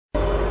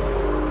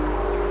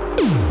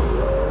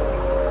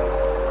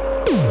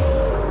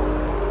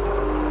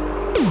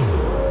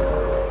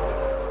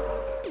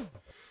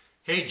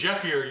Hey,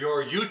 Jeff here,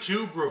 your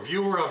YouTube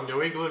reviewer of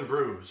New England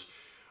brews.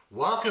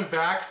 Welcome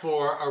back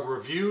for a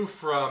review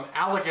from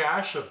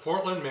Allagash of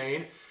Portland,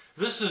 Maine.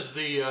 This is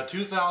the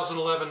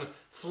 2011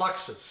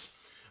 Fluxus.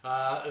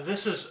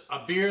 This is a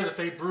beer that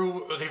they've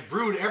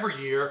brewed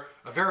every year,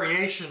 a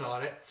variation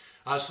on it,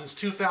 since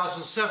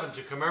 2007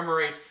 to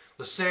commemorate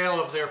the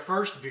sale of their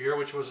first beer,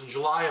 which was in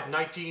July of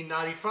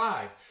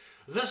 1995.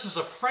 This is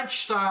a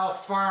French-style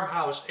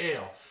farmhouse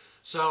ale.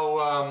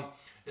 So,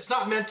 it's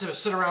not meant to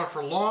sit around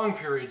for long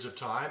periods of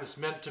time. It's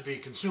meant to be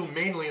consumed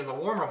mainly in the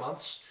warmer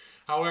months.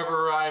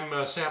 However,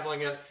 I'm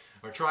sampling it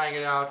or trying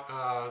it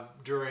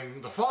out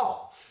during the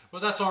fall.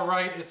 But that's all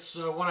right. It's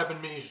one I've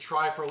been meaning to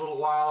try for a little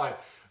while.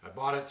 I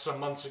bought it some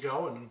months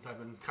ago, and I've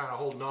been kind of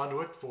holding on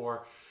to it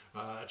for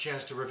a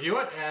chance to review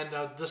it, and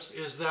this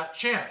is that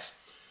chance.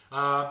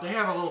 They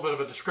have a little bit of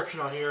a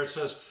description on here. It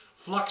says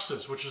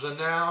fluxus, which is a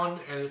noun,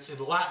 and it's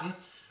in Latin.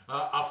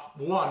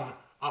 One,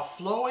 a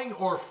flowing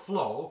or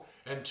flow,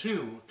 and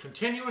two,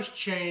 continuous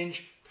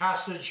change,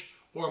 passage,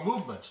 or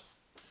movement.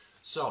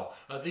 So,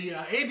 the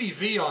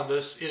ABV on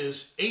this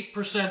is 8%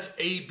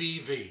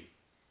 ABV.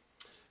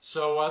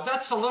 So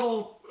that's a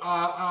little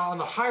on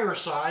the higher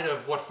side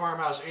of what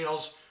farmhouse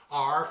ales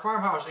are.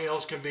 Farmhouse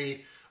ales can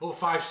be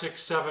 5,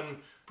 6,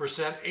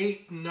 7%,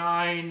 8,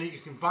 9. You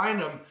can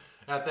find them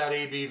at that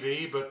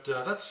ABV, but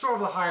that's sort of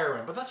the higher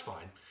end, but that's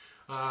fine.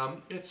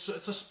 It's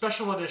a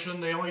special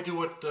edition. They only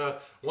do it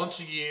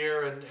once a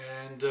year,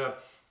 and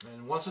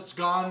once it's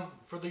gone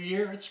for the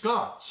year, it's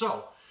gone.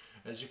 So,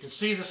 as you can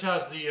see, this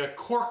has the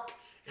cork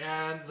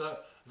and the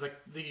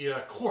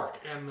cork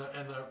and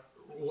the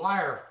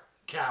wire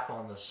cap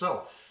on this.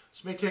 So,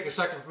 this may take a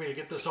second for me to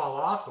get this all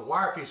off. The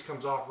wire piece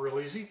comes off real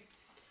easy.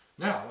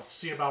 Now, let's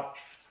see about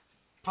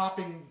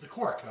popping the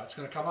cork. It's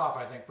going to come off,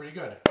 I think, pretty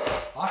good.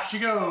 Off she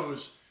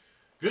goes.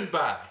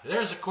 Goodbye.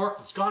 There's a cork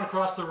that's gone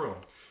across the room.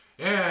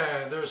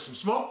 And there's some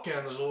smoke,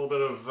 and there's a little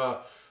bit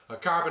of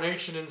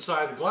carbonation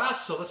inside the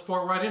glass, so let's pour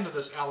it right into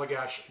this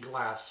Allagash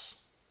glass.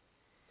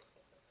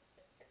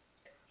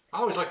 I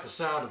always like the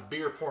sound of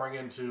beer pouring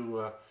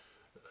into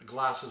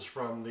glasses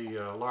from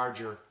the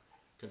larger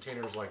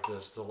containers like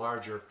this, the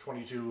larger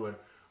 22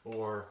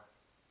 or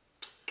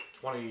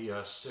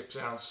 26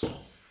 ounce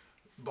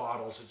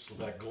bottles. It's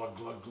that glug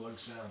glug glug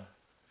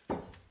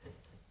sound.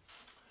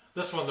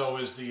 This one though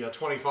is the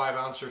 25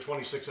 ouncer,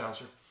 26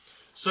 ouncer.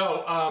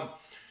 So,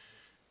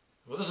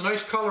 well, there's a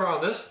nice color on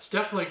this. It's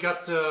definitely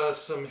got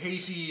some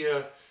hazy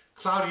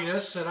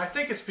cloudiness, and I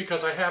think it's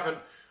because I haven't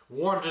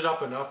warmed it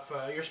up enough.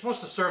 You're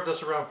supposed to serve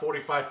this around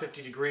 45,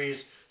 50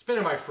 degrees. It's been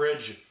in my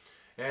fridge,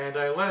 and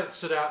I let it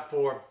sit out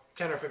for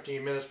 10 or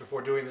 15 minutes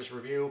before doing this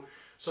review.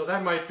 So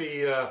that might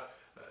be a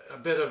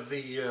bit of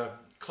the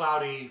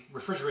cloudy,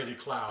 refrigerated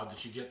cloud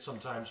that you get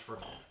sometimes for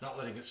not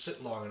letting it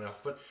sit long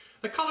enough. But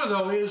the color,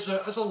 though, is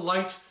a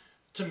light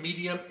to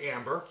medium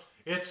amber.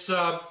 It's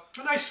a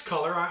nice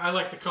color. I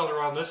like the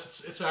color on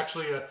this. It's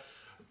actually a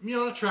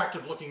an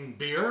attractive looking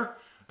beer,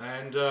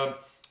 and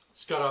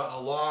it's got a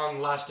long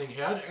lasting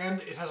head,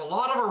 and it has a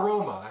lot of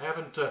aroma. I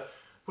haven't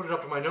put it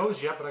up to my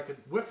nose yet, but I could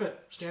whiff it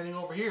standing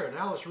over here.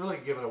 Now let's really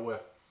give it a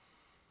whiff.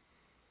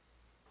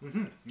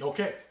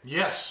 Okay.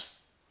 Yes.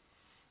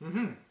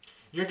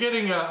 You're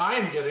getting. I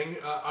am getting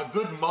a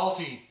good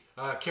malty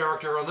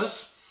character on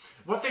this.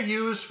 What they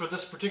use for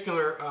this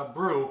particular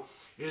brew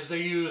is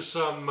they use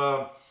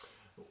some.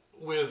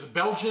 With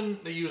Belgian,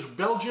 they use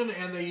Belgian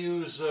and they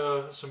use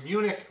some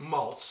Munich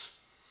malts.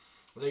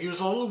 They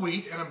use a little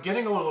wheat, and I'm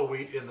getting a little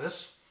wheat in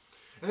this.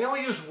 And they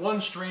only use one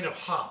strain of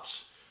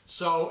hops.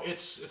 So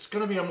it's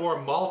going to be a more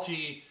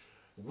malty,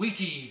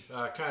 wheaty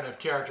kind of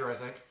character, I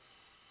think.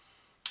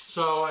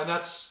 So, and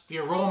that's the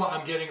aroma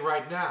I'm getting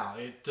right now.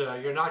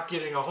 You're not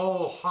getting a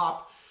whole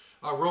hop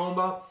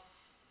aroma.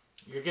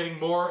 You're getting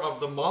more of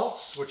the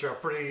malts, which are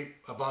pretty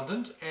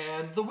abundant,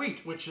 and the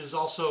wheat, which is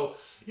also,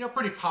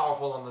 pretty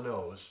powerful on the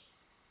nose.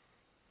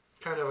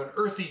 Kind of an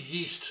earthy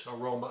yeast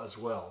aroma as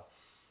well.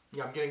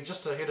 Yeah, I'm getting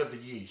just a hint of the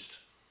yeast.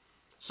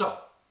 So,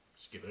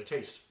 let's give it a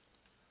taste.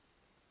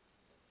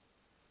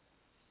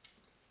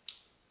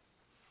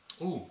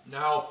 Ooh,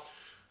 now,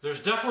 there's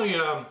definitely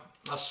a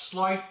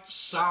slight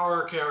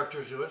sour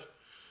character to it.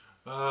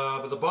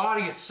 But the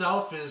body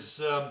itself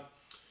is,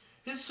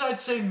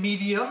 I'd say,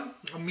 medium.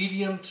 A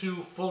medium to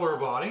fuller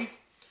body.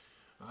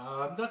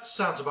 That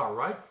sounds about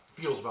right.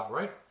 Feels about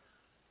right.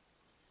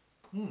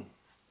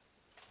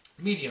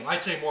 Medium.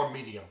 I'd say more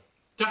medium.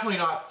 Definitely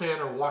not thin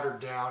or watered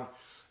down.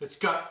 It's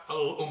got a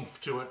little oomph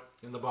to it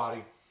in the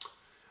body.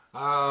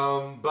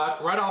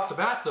 But right off the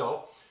bat,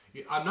 though,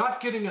 I'm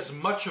not getting as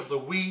much of the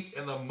wheat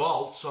and the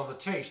malts on the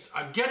taste.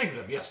 I'm getting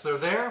them. Yes, they're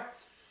there.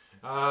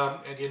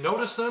 And you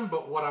notice them,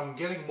 but what I'm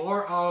getting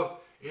more of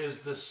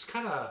is this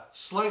kind of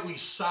slightly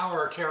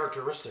sour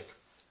characteristic.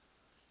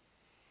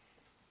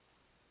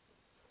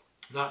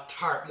 Not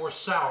tart, more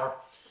sour.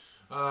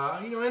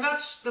 And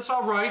that's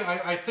all right.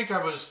 I think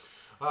I was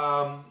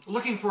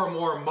looking for a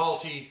more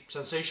malty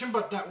sensation,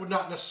 but that would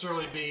not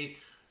necessarily be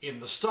in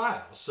the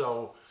style.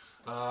 So,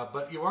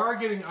 but I'm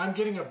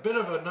getting a bit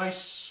of a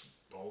nice,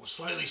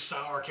 slightly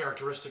sour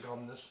characteristic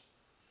on this.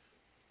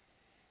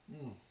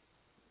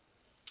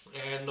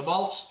 And the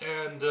malts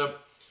and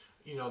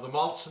you know, the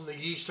malts and the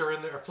yeast are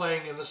in there,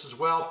 playing in this as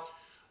well.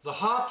 The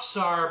hops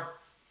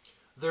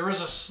there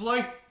is a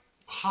slight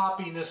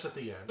hoppiness at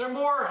the end. They're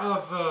more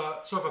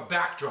of sort of a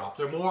backdrop.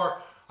 They're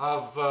more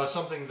of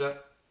something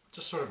that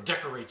just sort of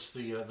decorates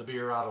the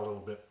beer out a little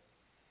bit.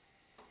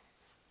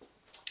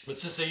 But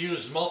since they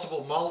use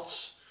multiple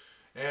malts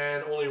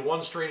and only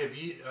one strain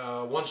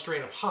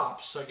of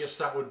hops, I guess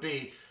that would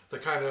be the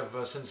kind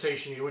of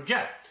sensation you would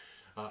get.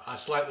 A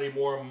slightly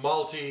more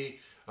malty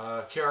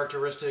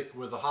characteristic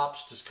with the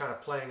hops just kind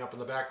of playing up in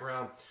the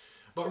background.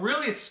 But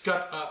really, it's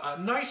got a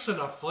nice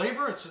enough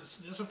flavor. It's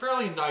a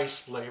fairly nice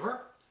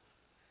flavor.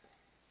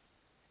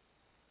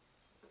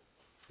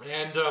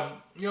 And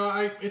you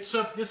know, it's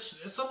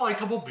a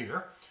likable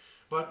beer,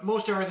 but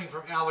most everything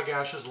from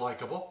Allagash is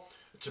likable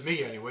to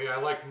me anyway. I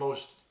like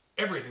most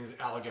everything that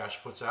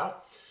Allagash puts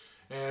out,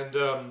 and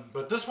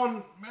but this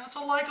one, it's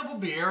a likable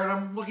beer, and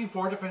I'm looking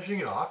forward to finishing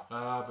it off.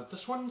 But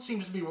this one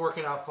seems to be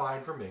working out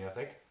fine for me, I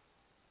think.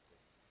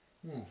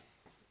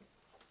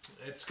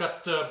 It's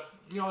got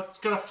you know, it's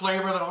got a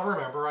flavor that I'll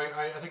remember.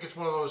 I think it's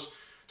one of those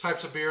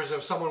types of beers that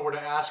if someone were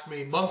to ask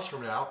me months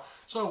from now,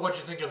 so what'd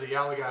you think of the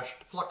Allagash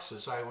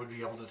Fluxus, I would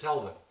be able to tell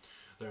them.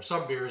 There are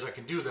some beers I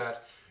can do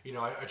that. You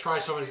know, I try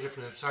so many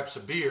different types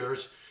of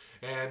beers,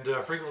 and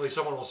frequently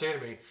someone will say to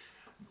me,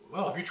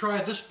 well, have you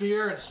tried this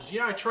beer? And it says,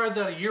 yeah, I tried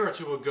that a year or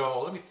two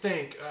ago. Let me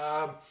think.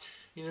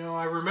 You know,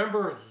 I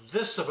remember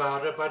this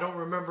about it, but I don't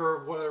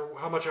remember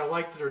how much I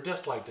liked it or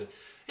disliked it.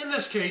 In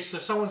this case,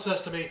 if someone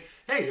says to me,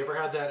 hey, you ever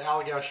had that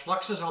Allagash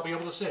Fluxus? I'll be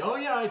able to say, oh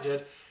yeah, I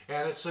did.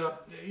 And it's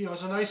you know,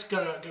 it's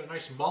got a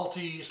nice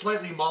malty,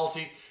 slightly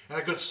malty, and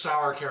a good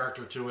sour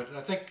character to it. And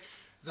I think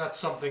that's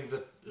something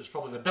that is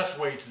probably the best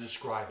way to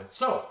describe it.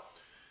 So,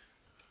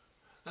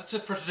 that's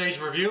it for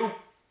today's review.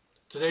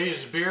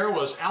 Today's beer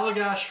was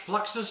Allagash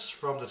Fluxus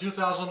from the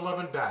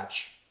 2011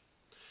 batch.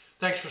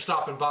 Thanks for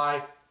stopping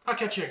by. I'll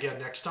catch you again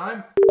next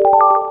time.